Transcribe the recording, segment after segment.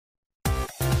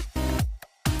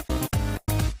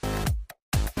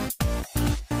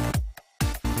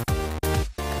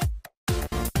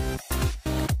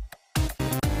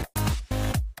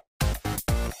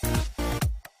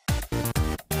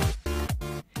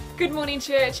Good morning,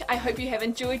 church. I hope you have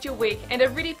enjoyed your week and are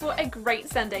ready for a great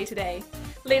Sunday today.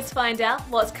 Let's find out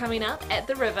what's coming up at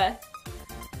the river.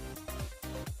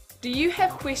 Do you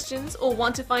have questions or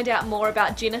want to find out more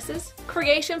about Genesis,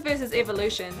 creation versus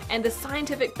evolution, and the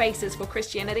scientific basis for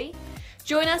Christianity?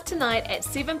 Join us tonight at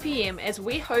 7 p.m. as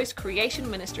we host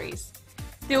Creation Ministries.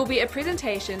 There will be a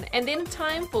presentation and then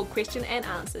time for question and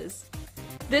answers.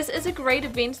 This is a great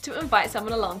event to invite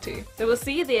someone along to, so we'll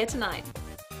see you there tonight.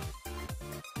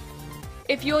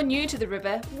 If you're new to the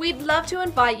river, we'd love to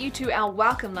invite you to our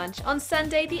welcome lunch on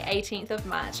Sunday the 18th of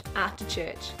March after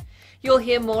church. You'll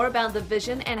hear more about the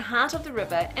vision and heart of the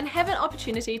river and have an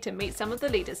opportunity to meet some of the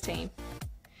leaders team.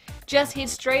 Just head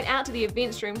straight out to the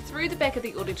events room through the back of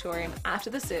the auditorium after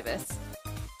the service.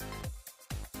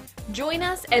 Join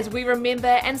us as we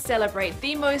remember and celebrate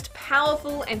the most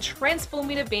powerful and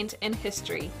transforming event in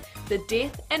history, the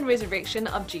death and resurrection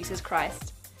of Jesus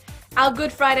Christ. Our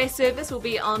Good Friday service will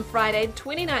be on Friday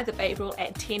 29th of April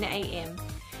at 10 a.m.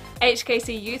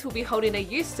 HKC Youth will be holding a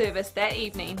youth service that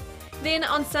evening. Then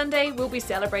on Sunday we'll be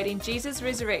celebrating Jesus'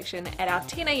 resurrection at our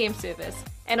 10 a.m. service,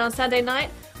 and on Sunday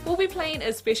night we'll be playing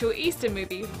a special Easter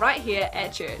movie right here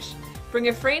at church. Bring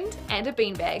a friend and a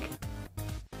beanbag.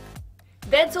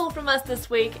 That's all from us this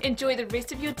week. Enjoy the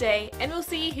rest of your day and we'll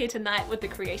see you here tonight with the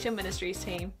Creation Ministries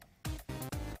team.